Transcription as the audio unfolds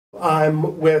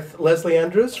I'm with Leslie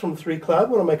Andrews from 3 Cloud,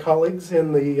 one of my colleagues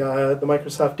in the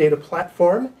Microsoft Data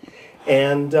Platform,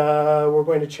 and we're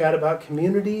going to chat about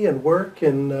community and work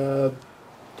and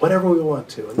whatever we want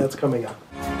to, and that's coming up.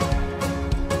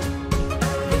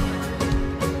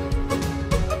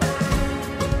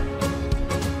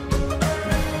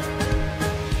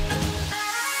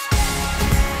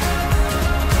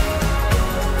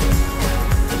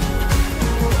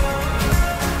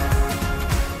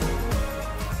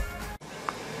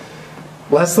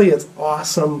 Leslie, it's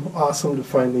awesome to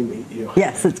finally meet you.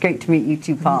 Yes, it's great to meet you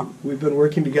too, Paul. We've been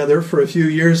working together for a few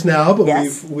years now, but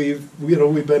yes. we've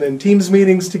been in Teams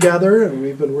meetings together, and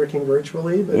we've been working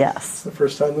virtually. But yes, it's the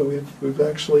first time that we've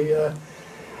actually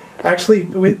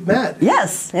met.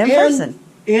 Yes, in person.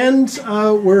 And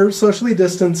we're socially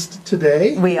distanced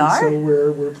today. We are. So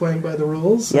we're playing by the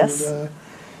rules. Yes. And,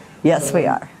 yes, we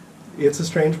are. It's a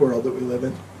strange world that we live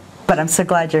in. But I'm so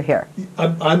glad you're here.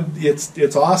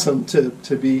 It's awesome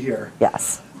to be here.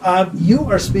 Yes. You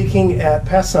are speaking at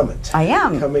PASS Summit. I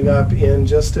am. Coming up in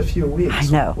just a few weeks. I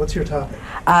know. What's your topic?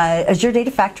 Azure Data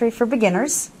Factory for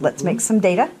beginners. Let's make some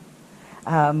data.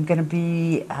 I'm going to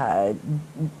be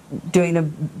doing a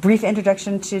brief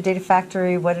introduction to Data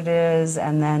Factory, what it is,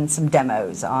 and then some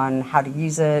demos on how to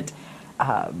use it,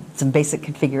 some basic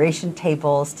configuration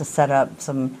tables to set up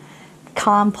some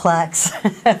complex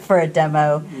for a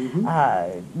demo,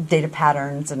 data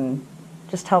patterns, and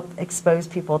just help expose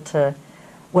people to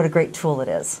what a great tool it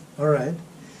is. All right.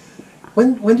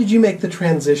 When did you make the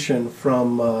transition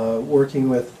from working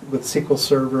with SQL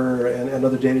Server and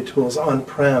other data tools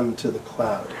on-prem to the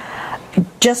cloud?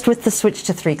 Just with the switch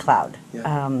to 3 Cloud.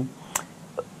 Yeah.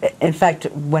 In fact,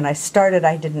 when I started,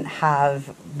 I didn't have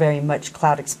very much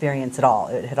cloud experience at all.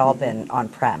 It had all been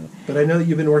on-prem. But I know that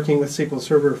you've been working with SQL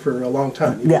Server for a long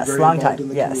time. You've yes, been very long involved time. In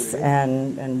the yes,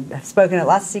 community. and I've spoken at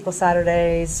lots of SQL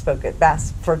Saturdays. Spoke at Bass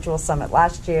Virtual Summit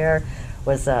last year.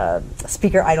 Was a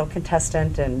speaker idol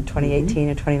contestant in 2018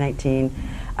 and 2019.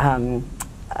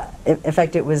 In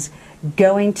fact, it was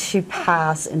going to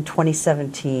PASS in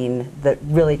 2017 that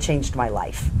really changed my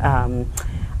life.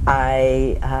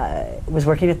 I was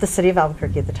working at the city of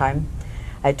Albuquerque at the time.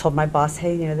 I told my boss,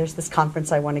 hey, there's this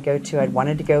conference I want to go to. I'd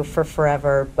wanted to go for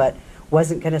forever, but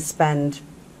wasn't going to spend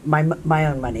my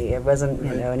own money. It wasn't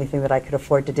anything that I could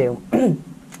afford to do.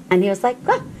 And he was like,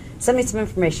 send me some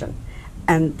information.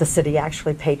 And the city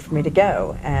actually paid for me to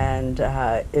go, and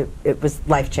it was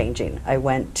life-changing. I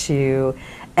went to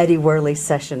Eddie Worley's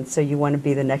session, So You Want to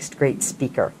Be the Next Great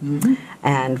Speaker.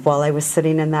 And while I was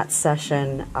sitting in that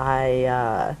session,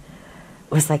 I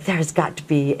was like, there's got to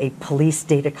be a police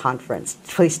data conference,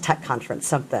 police tech conference,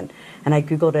 something. And I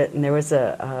Googled it, and there was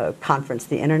a conference,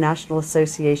 the International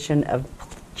Association of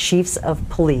Chiefs of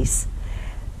Police,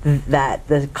 that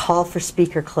the call for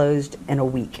speaker closed in a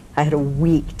week. I had a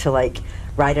week to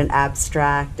write an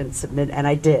abstract and submit, and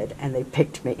I did, and they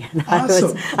picked me. And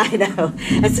awesome. I know.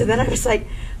 And so then I was like,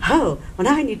 oh, well,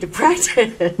 now I need to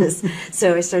practice.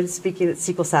 So I started speaking at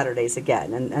SQL Saturdays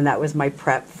again, and that was my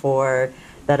prep for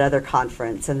that other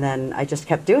conference. And then I just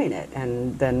kept doing it,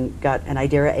 and then got an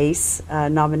IDERA ACE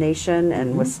nomination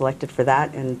and was selected for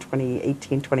that in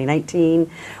 2018, 2019.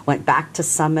 Went back to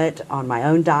Summit on my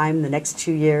own dime the next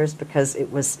 2 years because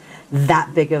it was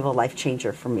that big of a life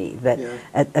changer for me. That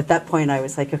at that point I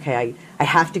was like, okay, I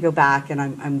have to go back, and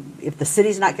I'm if the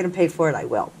city's not going to pay for it, I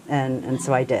will. And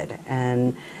so I did,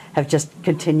 and have just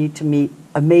continued to meet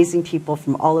amazing people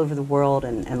from all over the world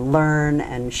and learn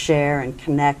and share and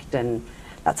connect, and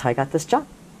that's how I got this job.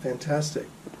 Fantastic.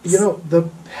 The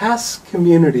PASS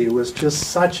community was just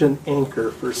such an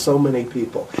anchor for so many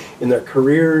people in their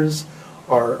careers,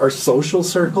 our social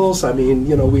circles. I mean,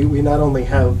 we not only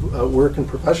have work and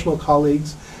professional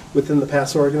colleagues within the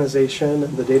PASS organization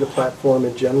and the data platform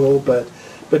in general, but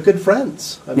good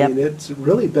friends. I mean, it's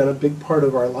really been a big part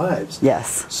of our lives.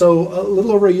 Yes. So a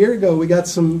little over a year ago, we got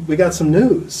some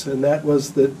news, and that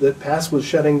was that PASS was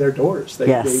shutting their doors. They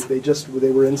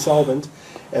were insolvent,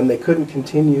 and they couldn't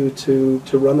continue to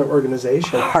run their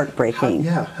organization. Heartbreaking.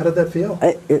 How did that feel?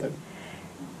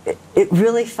 It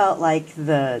really felt like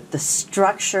the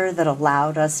structure that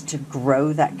allowed us to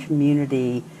grow that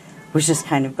community was just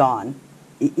kind of gone.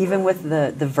 Even with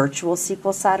the virtual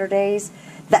SQL Saturdays,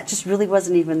 that just really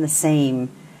wasn't even the same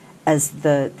as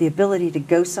the ability to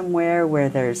go somewhere where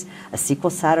there's a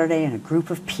SQL Saturday and a group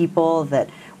of people that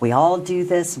we all do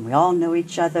this and we all know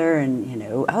each other, and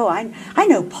oh, I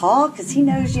know Paul because he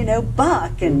knows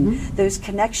Buck, and those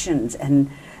connections. And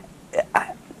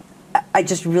I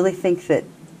just really think that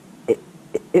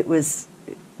it was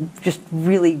just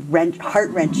really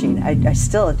heart-wrenching. I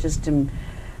still just am.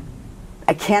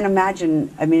 I can't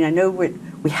imagine. I mean, I know what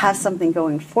we have something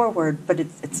going forward, but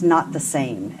it's not the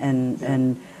same.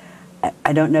 And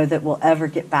I don't know that we'll ever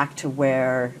get back to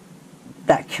where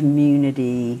that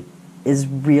community is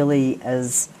really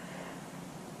as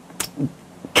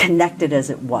connected as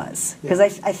it was. Because I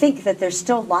think that there's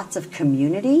still lots of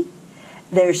community.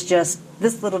 There's just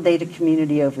this little data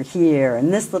community over here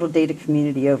and this little data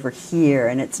community over here,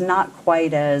 and it's not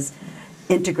quite as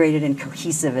integrated and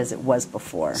cohesive as it was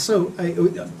before. So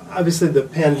obviously the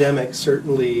pandemic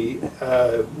certainly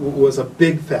was a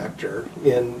big factor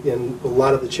in a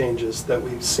lot of the changes that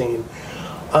we've seen.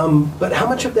 But how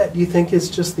much of that do you think is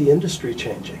just the industry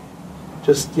changing?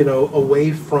 Just,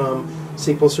 away from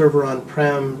SQL Server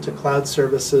on-prem to cloud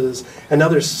services, and now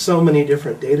there's so many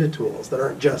different data tools that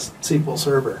aren't just SQL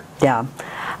Server. Yeah.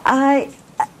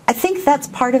 I think that's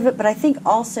part of it, but I think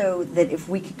also that if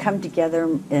we could come together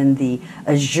in the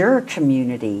Azure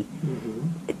community,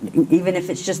 even if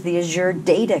it's just the Azure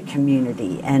data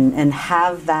community, and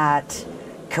have that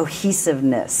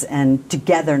cohesiveness and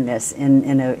togetherness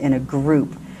in a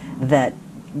group, that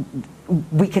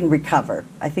we can recover.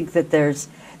 I think that there's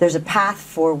a path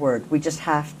forward. We just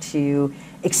have to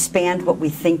expand what we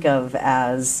think of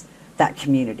as that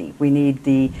community. We need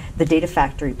the Data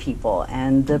Factory people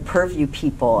and the Purview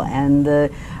people and the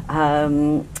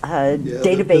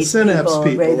database the Synapse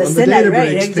people, right? The and Synapse, the right?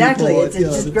 Databricks Exactly. people. It's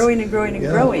just growing and growing and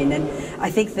Yeah. growing. And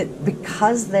I think that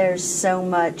because there's so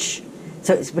much,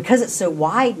 because it's so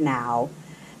wide now,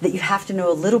 that you have to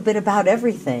know a little bit about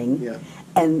everything. Yeah.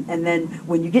 And then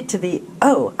when you get to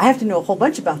I have to know a whole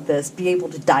bunch about this, be able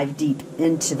to dive deep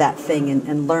into that thing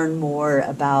and learn more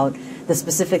about the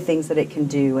specific things that it can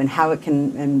do and how it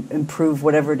can improve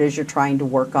whatever it is you're trying to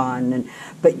work on.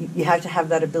 But you have to have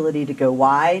that ability to go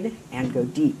wide and go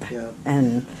deep. Yeah.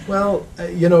 And well,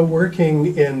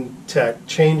 working in tech,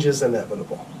 change is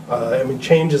inevitable.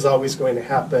 Change is always going to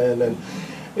happen, and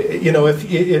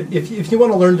if you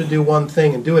want to learn to do one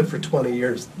thing and do it for 20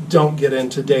 years, don't get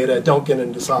into data, don't get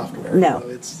into software. No.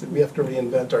 We have to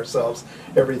reinvent ourselves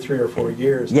every 3 or 4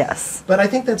 years. yes. But I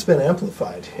think that's been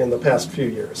amplified in the past few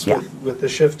years Yeah. with the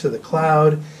shift to the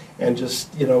cloud and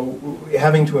just,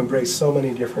 having to embrace so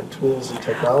many different tools and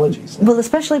technologies. Well,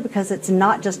 especially because it's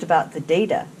not just about the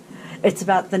data. It's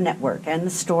about the network and the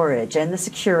storage and the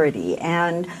security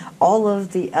and all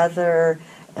of the other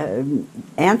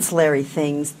ancillary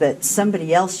things that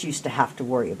somebody else used to have to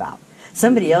worry about.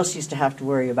 Somebody else used to have to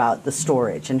worry about the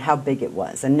storage and how big it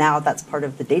was. And now that's part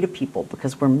of the data people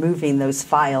because we're moving those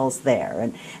files there.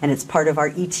 And it's part of our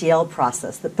ETL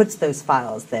process that puts those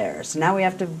files there. So now we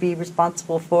have to be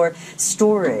responsible for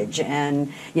storage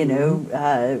and,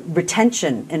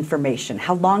 retention information.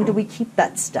 How long do we keep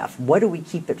that stuff? What do we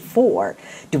keep it for?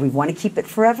 Do we want to keep it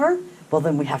forever? Well,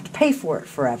 then we have to pay for it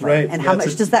forever. Right. And how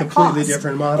much does that cost? Completely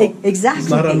different model. Exactly. It's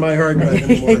not on my hard drive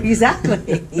anymore.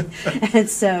 Exactly. And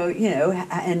so,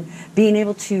 and being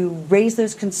able to raise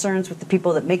those concerns with the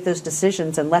people that make those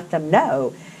decisions and let them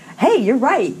know, hey, you're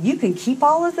right, you can keep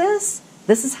all of this.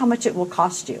 This is how much it will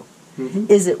cost you. Mm-hmm.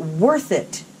 Is it worth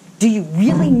it? Do you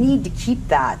really need to keep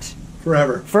that?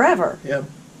 Forever. Yeah.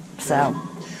 So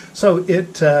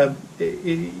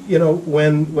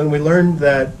when we learned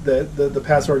that the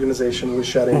PASS organization was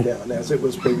shutting down, as it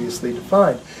was previously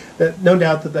defined, that no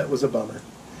doubt that was a bummer.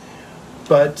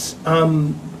 But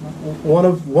one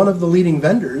of the leading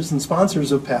vendors and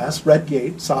sponsors of PASS,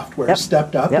 Redgate Software,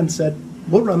 stepped up and said,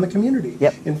 "We'll run the community.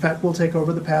 Yep. In fact, we'll take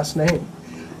over the PASS name."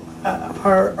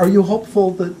 Are you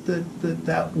hopeful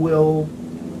that will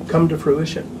come to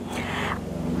fruition?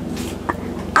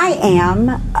 I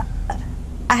am.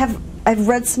 I've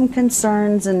read some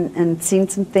concerns and seen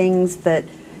some things that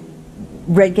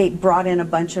Redgate brought in a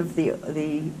bunch of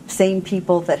the same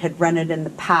people that had run it in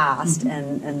the past,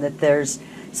 and that there's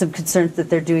some concerns that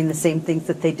they're doing the same things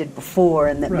that they did before,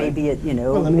 and that maybe it,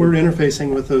 Well, and we're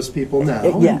interfacing with those people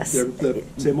now. Yes. They're the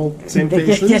same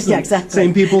faces, yeah, exactly.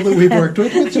 same people that we've worked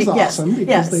with, which is Yes, awesome because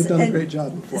yes. they've done a great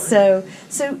job before.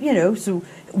 So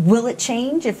will it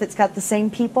change if it's got the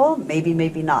same people? Maybe,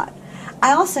 maybe not.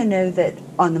 I also know that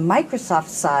on the Microsoft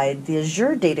side, the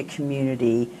Azure data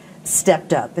community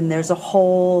stepped up, and there's a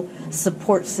whole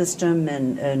support system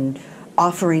and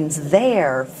offerings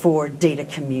there for data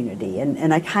community.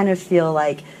 And I kind of feel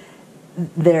like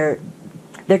there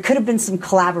could have been some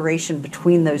collaboration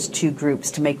between those two groups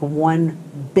to make one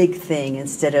big thing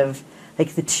instead of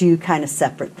like the two kind of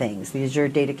separate things, the Azure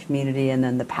data community and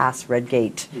then the PASS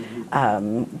Redgate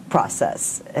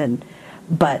process.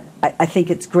 But I think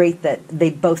it's great that they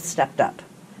both stepped up.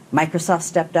 Microsoft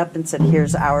stepped up and said,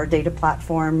 here's our data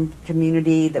platform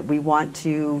community that we want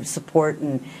to support,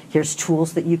 and here's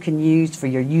tools that you can use for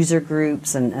your user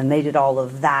groups, and they did all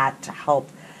of that to help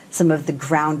some of the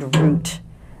ground root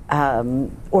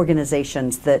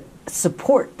organizations that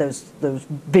support those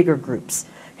bigger groups.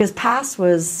 Because PASS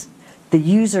was the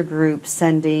user group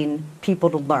sending people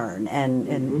to learn,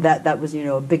 and that was, you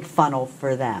know, a big funnel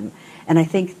for them. And I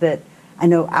think that, I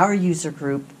know our user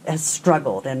group has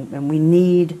struggled, and we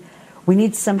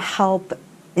need some help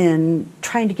in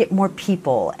trying to get more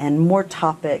people and more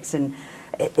topics, and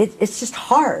it's just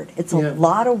hard. It's a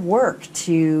lot of work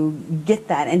to get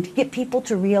that, and to get people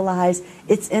to realize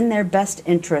it's in their best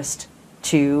interest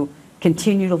to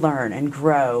continue to learn and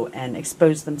grow and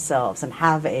expose themselves and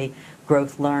have a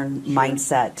growth learn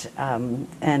mindset,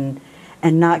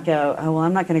 and not go, oh, well,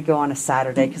 I'm not going to go on a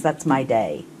Saturday because that's my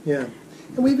day. Yeah.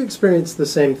 And we've experienced the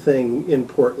same thing in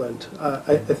Portland.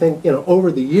 I think, you know,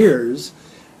 over the years,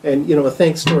 and, you know,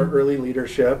 thanks to our early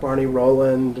leadership, Arnie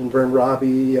Rowland and Vern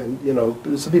Robbie, and, you know,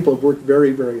 some people have worked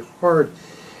very, very hard.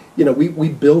 You know, we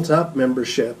built up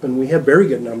membership, and we had very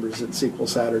good numbers at SQL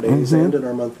Saturdays and in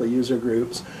our monthly user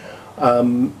groups.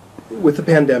 With the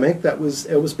pandemic, it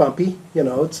was bumpy. You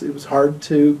know, it was hard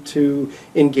to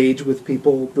engage with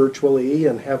people virtually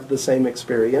and have the same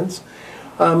experience.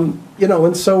 You know,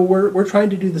 and so we're trying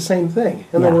to do the same thing,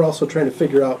 and then we're also trying to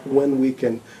figure out when we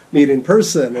can meet in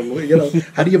person, and, you know,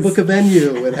 how do you book a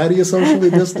venue, and how do you socially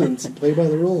distance and play by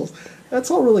the rules? That's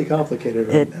all really complicated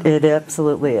right now. It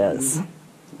absolutely is.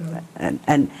 And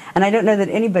I don't know that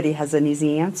anybody has an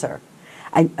easy answer.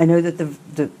 I know that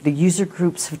the user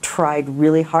groups have tried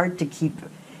really hard to keep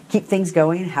things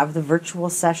going, have the virtual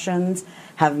sessions,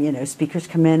 have, you know, speakers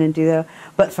come in and do that.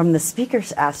 But from the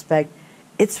speakers aspect,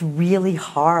 it's really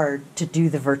hard to do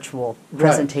the virtual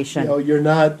presentation. Right. You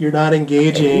know, you're not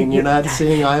engaging, you're not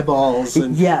seeing eyeballs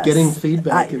and getting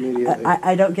feedback immediately.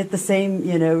 I don't get the same,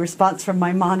 you know, response from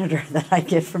my monitor that I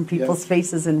get from people's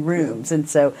faces in rooms. And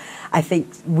so I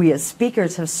think we as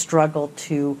speakers have struggled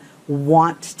to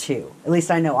want to, at least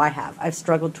I know I have. I've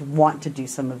struggled to want to do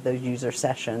some of those user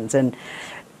sessions and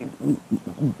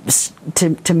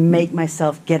to make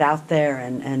myself get out there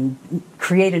and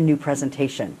create a new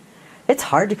presentation. It's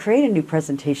hard to create a new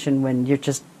presentation when you're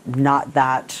just not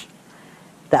that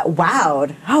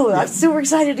wowed. Oh, I'm super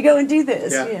excited to go and do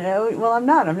this. You know, well, I'm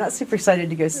not super excited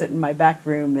to go sit in my back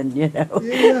room and, you know.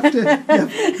 You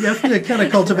have to kind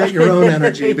of cultivate your own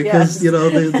energy because you know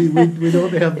we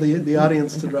don't have the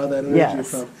audience to draw that energy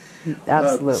from.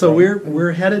 Absolutely. So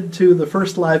we're headed to the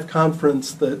first live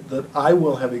conference that I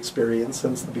will have experienced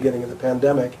since the beginning of the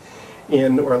pandemic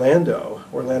in Orlando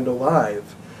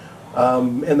Live.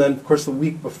 And then, of course, the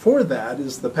week before that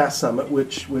is the PASS Summit,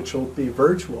 which will be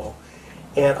virtual.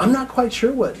 And I'm not quite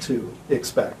sure what to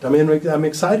expect. I mean, I'm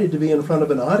excited to be in front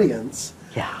of an audience.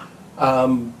 Yeah.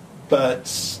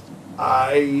 But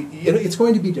you know, it's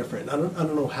going to be different. I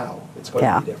don't know how it's going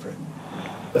to be different.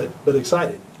 But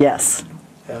excited. Yes.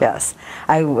 Yeah. Yes.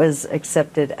 I was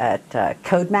accepted at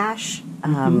CodeMash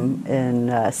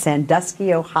in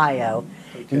Sandusky, Ohio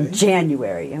in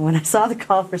January. And when I saw the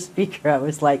call for speaker, I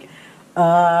was like,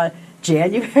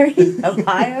 January,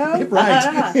 Ohio?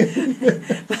 Right.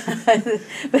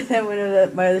 But then one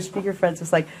of my other speaker friends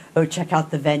was like, oh, check out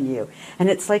the venue. And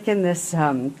it's like in this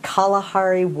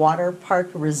Kalahari water park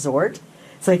resort.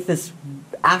 It's like this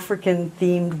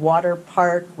African-themed water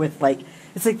park with like,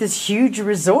 it's like this huge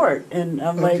resort. And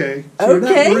I'm like, so you're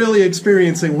not really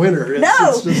experiencing winter.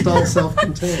 It's just all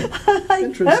self-contained.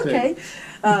 Interesting. Okay.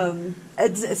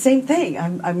 It's the same thing.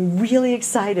 I'm really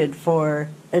excited for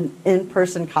an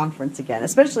in-person conference again,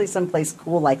 especially someplace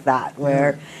cool like that,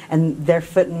 where and they're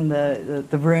footing the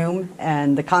room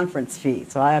and the conference fee,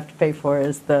 so I have to pay for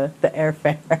is the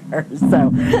airfare.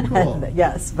 So cool.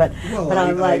 Yes, but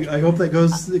I'm like, I hope that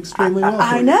goes extremely well.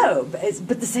 I know,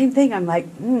 but the same thing. I'm like,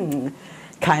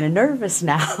 kind of nervous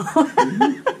now.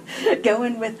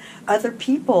 Going with other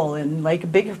people in like a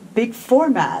big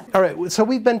format. All right, so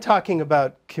we've been talking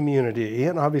about community,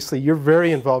 and obviously you're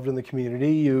very involved in the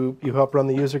community. You help run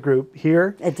the user group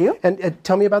here. I do. And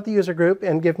tell me about the user group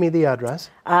and give me the address.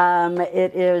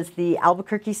 It is the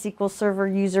Albuquerque SQL Server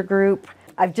user group.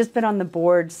 I've just been on the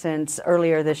board since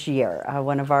earlier this year.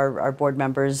 One of our board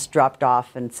members dropped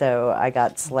off, and so I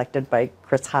got selected by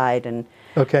Chris Hyde and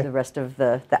the rest of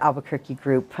the Albuquerque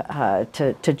group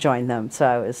to join them. So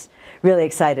I was really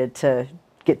excited to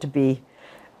get to be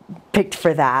picked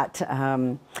for that.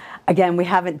 Again, we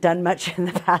haven't done much in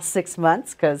the past 6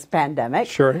 months because pandemic.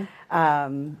 Sure.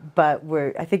 But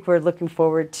I think we're looking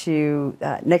forward to,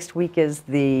 next week is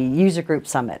the user group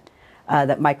summit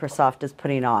that Microsoft is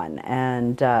putting on.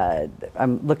 And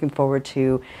I'm looking forward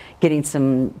to getting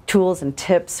some tools and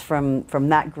tips from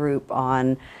that group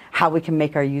on how we can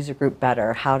make our user group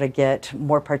better, how to get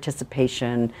more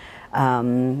participation,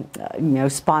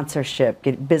 sponsorship,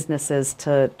 get businesses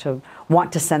to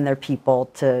want to send their people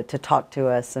to talk to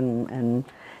us and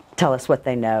tell us what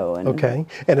they know. And okay.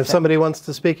 And if somebody wants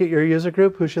to speak at your user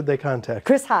group, who should they contact?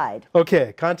 Chris Hyde.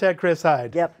 Okay, contact Chris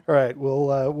Hyde. Yep. All right,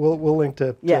 we'll link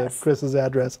to Chris's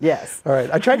address. Yes. All right.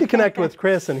 I tried to connect with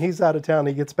Chris, and he's out of town.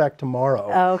 He gets back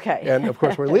tomorrow. Okay. And of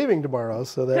course, we're leaving tomorrow,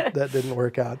 so that didn't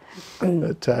work out.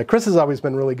 But Chris has always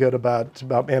been really good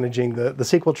about managing the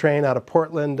SQL train out of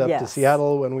Portland up to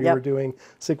Seattle when we were doing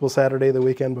SQL Saturday the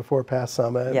weekend before Past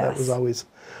Summit. Yes. That was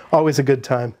always a good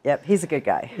time. Yep, he's a good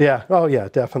guy. Yeah. Oh, yeah,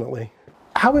 definitely.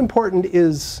 How important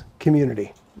is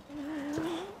community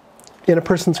in a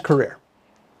person's career?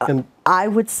 And I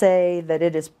would say that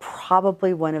it is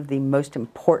probably one of the most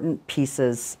important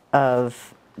pieces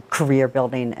of career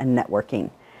building and networking.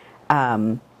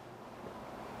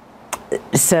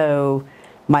 So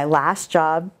my last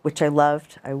job, which I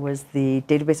loved, I was the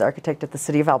database architect at the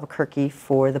City of Albuquerque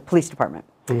for the police department.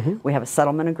 We have a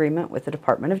settlement agreement with the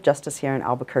Department of Justice here in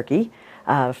Albuquerque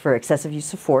for excessive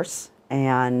use of force.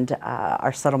 And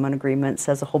our settlement agreement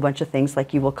says a whole bunch of things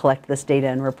like you will collect this data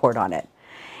and report on it.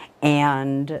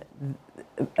 And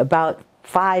about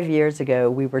 5 years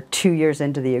ago, we were 2 years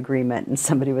into the agreement, and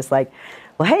somebody was like,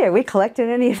 well, hey, are we collecting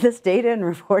any of this data and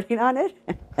reporting on it?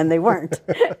 And they weren't.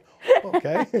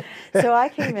 Okay. So I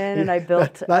came in and I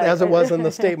built... Not as it was in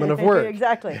the statement of work.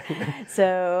 Exactly.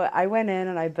 So I went in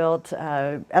and I built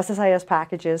SSIS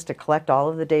packages to collect all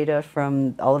of the data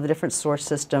from all of the different source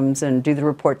systems and do the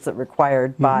reports that were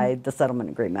required by the settlement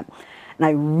agreement. And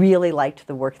I really liked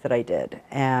the work that I did.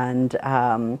 And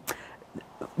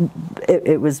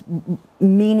it was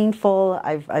meaningful.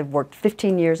 I've worked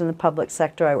 15 years in the public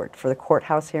sector. I worked for the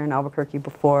courthouse here in Albuquerque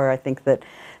before. I think that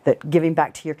giving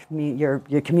back to your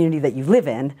community that you live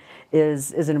in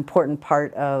is an important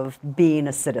part of being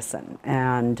a citizen.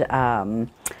 And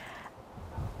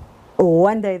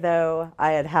one day, though,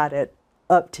 I had it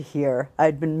up to here.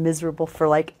 I'd been miserable for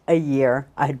like a year.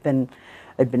 I'd been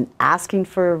asking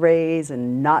for a raise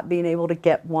and not being able to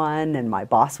get one, and my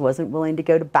boss wasn't willing to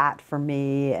go to bat for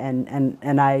me,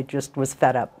 and I just was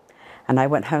fed up. And I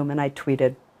went home and I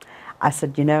tweeted. I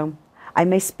said, I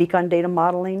may speak on data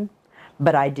modeling,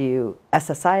 but I do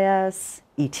SSIS,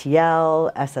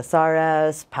 ETL,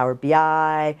 SSRS, Power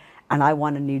BI, and I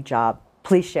want a new job.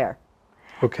 Please share.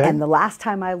 Okay. And the last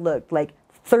time I looked, like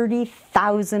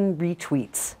 30,000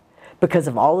 retweets because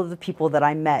of all of the people that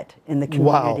I met in the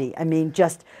community. Wow. I mean,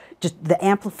 just the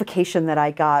amplification that I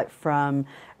got from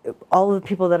all of the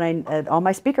people that all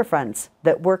my speaker friends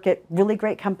that work at really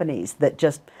great companies that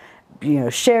just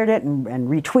shared it and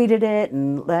retweeted it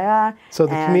and so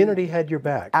the community had your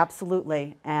back.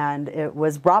 Absolutely. And it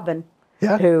was Robin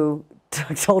Yeah. who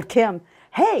told Kim,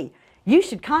 hey, you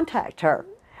should contact her.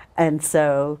 And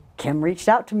so Kim reached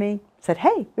out to me, said,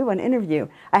 hey, we want to interview.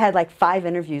 I had like 5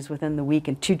 interviews within the week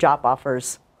and 2 job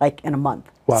offers like in a month.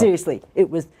 Wow. Seriously, it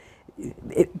was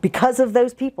because of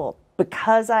those people,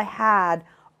 because I had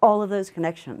all of those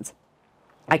connections,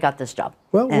 I got this job.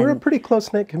 Well, we're a pretty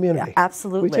close-knit community. Yeah,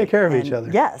 absolutely. We take care of each other.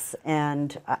 Yes,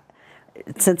 and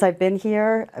since I've been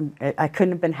here, I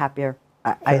couldn't have been happier.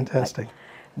 Fantastic.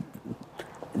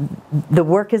 The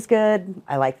work is good.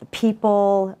 I like the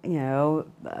people.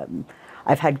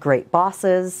 I've had great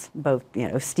bosses. Both,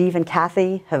 Steve and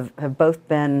Kathy have both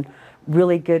been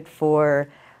really good for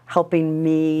helping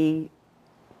me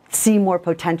see more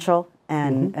potential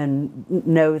and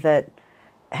know that,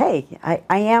 hey, I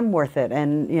am worth it,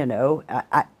 and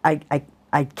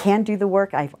I can do the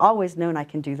work. I've always known I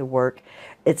can do the work.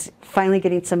 It's finally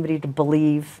getting somebody to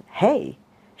believe, hey,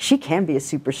 she can be a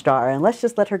superstar, and let's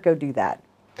just let her go do that.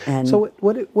 And so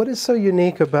what is so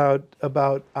unique about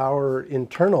our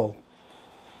internal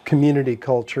community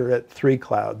culture at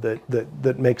 3Cloud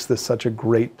that makes this such a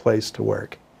great place to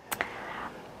work?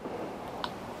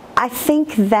 I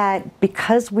think that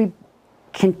because we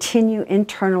continue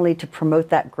internally to promote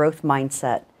that growth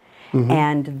mindset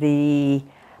and the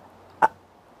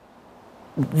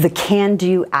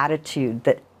can-do attitude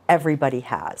that everybody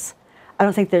has, I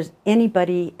don't think there's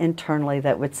anybody internally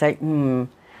that would say,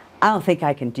 I don't think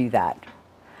I can do that.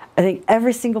 I think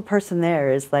every single person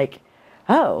there is like,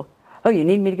 oh, you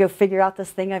need me to go figure out this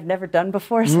thing I've never done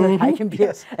before so that I can be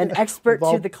an expert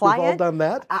to the client? We've all done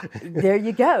that. There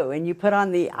you go. And you put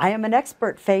on the I am an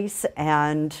expert face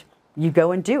and you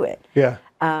go and do it. Yeah.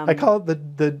 I call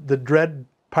it the dread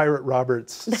Pirate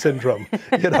Roberts syndrome.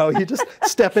 You just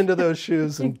step into those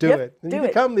shoes and do it. And you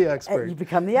become the expert. You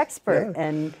become the expert.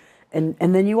 Yeah. And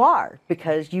then you are,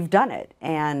 because you've done it.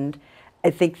 And I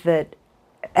think that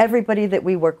everybody that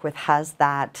we work with has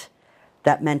that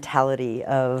mentality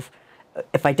of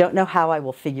if I don't know how, I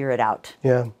will figure it out.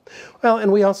 Yeah. Well,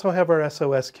 and we also have our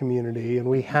SOS community, and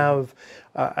we have,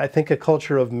 I think, a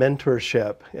culture of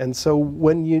mentorship. And so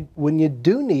when you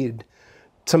do need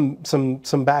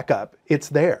some backup, it's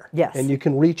there. Yes. And you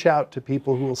can reach out to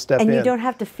people who will step in. And you don't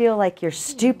have to feel like you're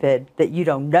stupid that you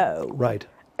don't know. Right.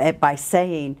 By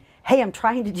saying, hey, I'm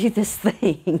trying to do this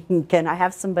thing. Can I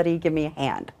have somebody give me a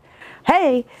hand?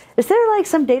 Hey, is there like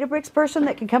some Databricks person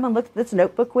that can come and look at this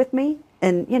notebook with me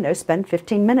and, you know, spend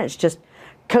 15 minutes just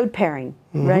code pairing,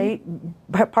 right?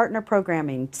 Partner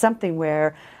programming, something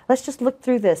where let's just look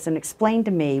through this and explain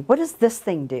to me, what does this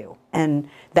thing do? And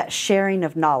that sharing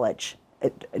of knowledge,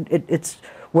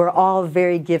 we're all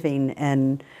very giving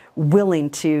and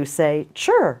willing to say,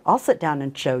 sure, I'll sit down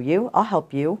and show you, I'll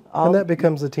help you. And that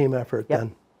becomes a team effort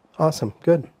then. Awesome,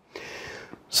 good.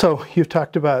 So you've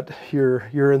talked about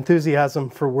your enthusiasm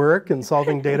for work and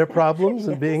solving data problems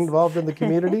and being involved in the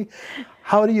community.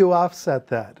 How do you offset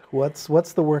that?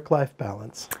 What's the work-life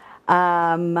balance?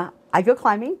 I go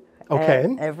climbing.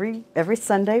 Okay. Every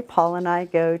Sunday, Paul and I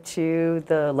go to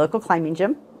the local climbing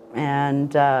gym,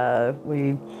 and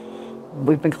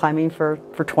we've been climbing for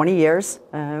 20 years.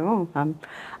 I'm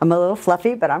a little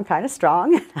fluffy, but I'm kind of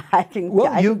strong. I can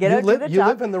get up to the top. You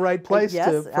live in the right place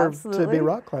yes, to be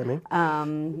rock climbing.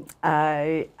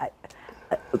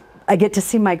 I get to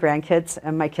see my grandkids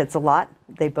and my kids a lot.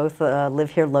 They both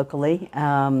live here locally.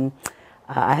 I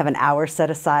have an hour set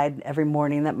aside every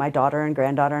morning that my daughter and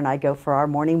granddaughter and I go for our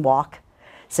morning walk.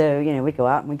 So, you know, we go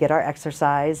out and we get our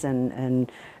exercise, and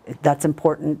that's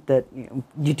important that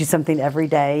you do something every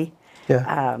day.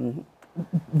 Yeah.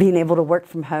 Being able to work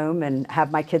from home and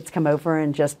have my kids come over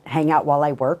and just hang out while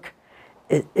I work,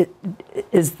 it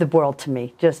is the world to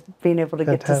me. Just being able to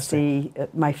get to see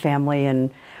my family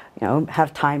and, you know,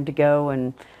 have time to go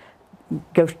and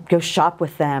go shop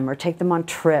with them or take them on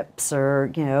trips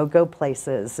or, you know, go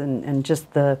places and just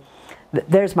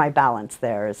there's my balance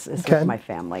there is with my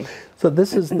family. So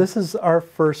this is our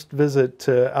first visit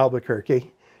to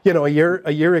Albuquerque. You know, a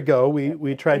year ago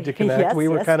we tried to connect. Yes, we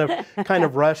were kind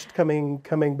of rushed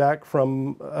coming back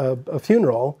from a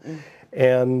funeral,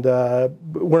 and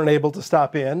weren't able to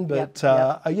stop in. But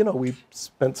you know, we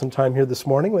spent some time here this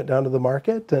morning. Went down to the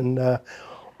market, and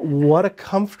what a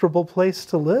comfortable place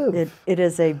to live. It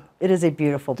is a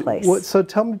beautiful place. So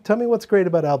tell me what's great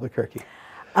about Albuquerque.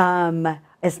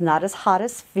 It's not as hot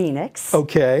as Phoenix.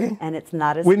 Okay. And it's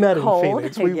not as cold. We met in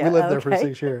Phoenix. We lived there for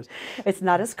 6 years. It's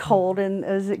not as cold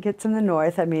as it gets in the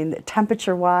north. I mean,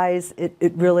 temperature-wise,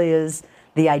 it really is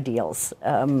the ideals.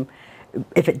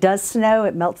 If it does snow,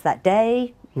 it melts that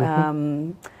day.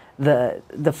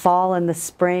 The fall and the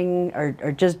spring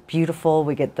are just beautiful.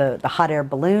 We get the hot air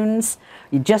balloons.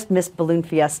 You just missed Balloon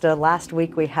Fiesta. Last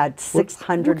week we had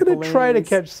 600 balloons. We're going to try to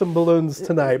catch some balloons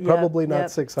tonight. Probably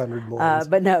not 600 balloons.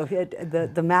 But no,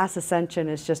 the mass ascension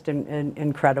is just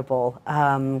incredible.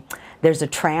 There's a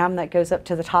tram that goes up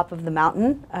to the top of the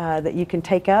mountain that you can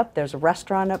take up. There's a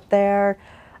restaurant up there.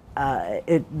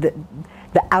 The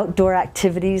outdoor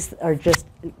activities are just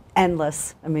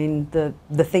endless. I mean,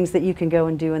 the things that you can go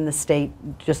and do in the state,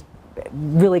 just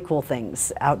really cool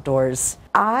things outdoors.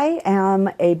 I am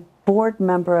a board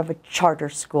member of a charter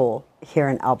school here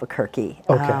in Albuquerque.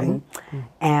 Okay.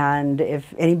 And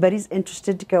if anybody's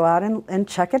interested to go out and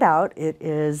check it out, it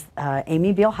is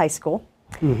Amy Beale High School.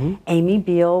 Amy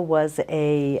Beale was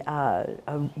a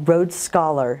Rhodes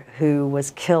Scholar who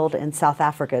was killed in South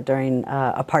Africa during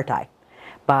apartheid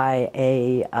by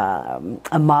a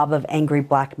mob of angry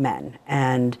black men.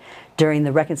 And during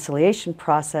the reconciliation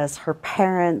process, her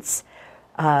parents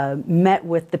met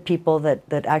with the people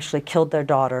that actually killed their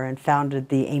daughter and founded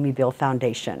the Amy Beale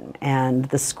Foundation. And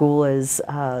the school is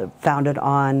founded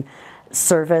on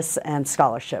service and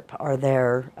scholarship are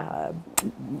their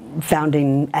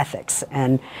founding ethics.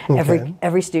 And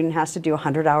every student has to do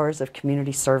 100 hours of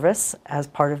community service as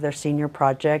part of their senior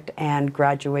project and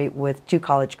graduate with 2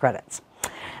 college credits.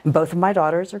 Both of my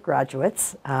daughters are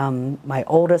graduates. My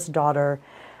oldest daughter,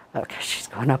 she's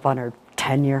going up on her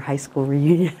 10-year high school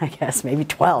reunion, I guess, maybe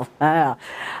 12.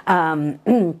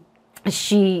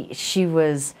 She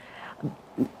was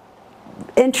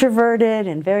introverted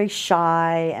and very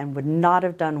shy and would not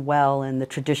have done well in the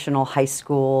traditional high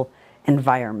school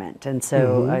environment. And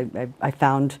so I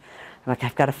found, like,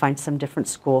 I've got to find some different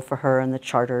school for her, and the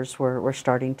charters were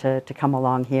starting to come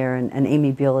along here, and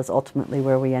Amy Beale is ultimately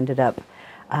where we ended up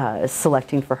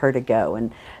selecting for her to go.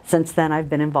 And since then I've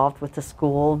been involved with the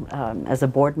school as a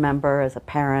board member, as a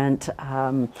parent,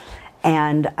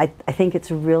 and I think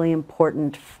it's really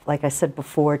important, like I said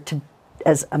before,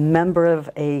 as a member of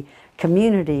a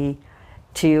community,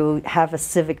 to have a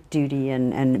civic duty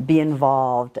and be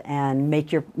involved and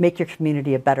make your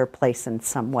community a better place in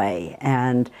some way.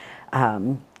 And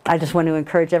I just want to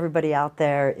encourage everybody out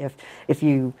there, if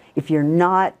you're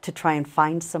not, to try and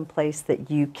find some place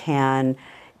that you can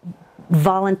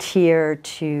volunteer,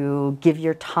 to give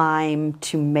your time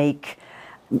to make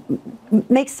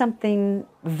something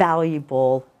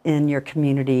valuable in your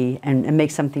community and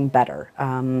make something better.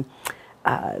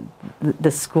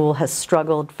 The school has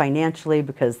struggled financially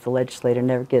because the legislator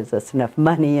never gives us enough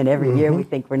money, and every year we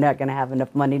think we're not going to have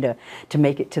enough money to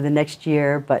make it to the next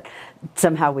year, but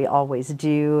somehow we always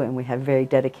do, and we have very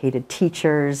dedicated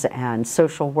teachers and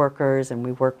social workers, and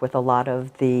we work with a lot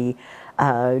of the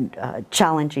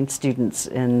challenging students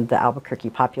in the Albuquerque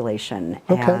population.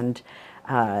 Okay. And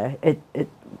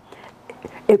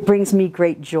it brings me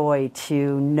great joy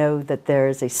to know that there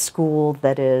is a school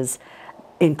that is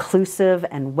inclusive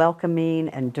and welcoming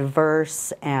and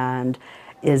diverse, and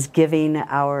is giving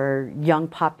our young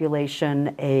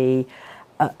population a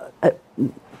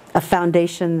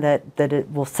foundation that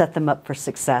it will set them up for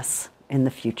success in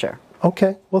the future.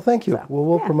 Okay, well, thank you. So,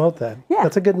 We'll yeah. promote that. Yeah.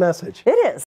 That's a good message. It is.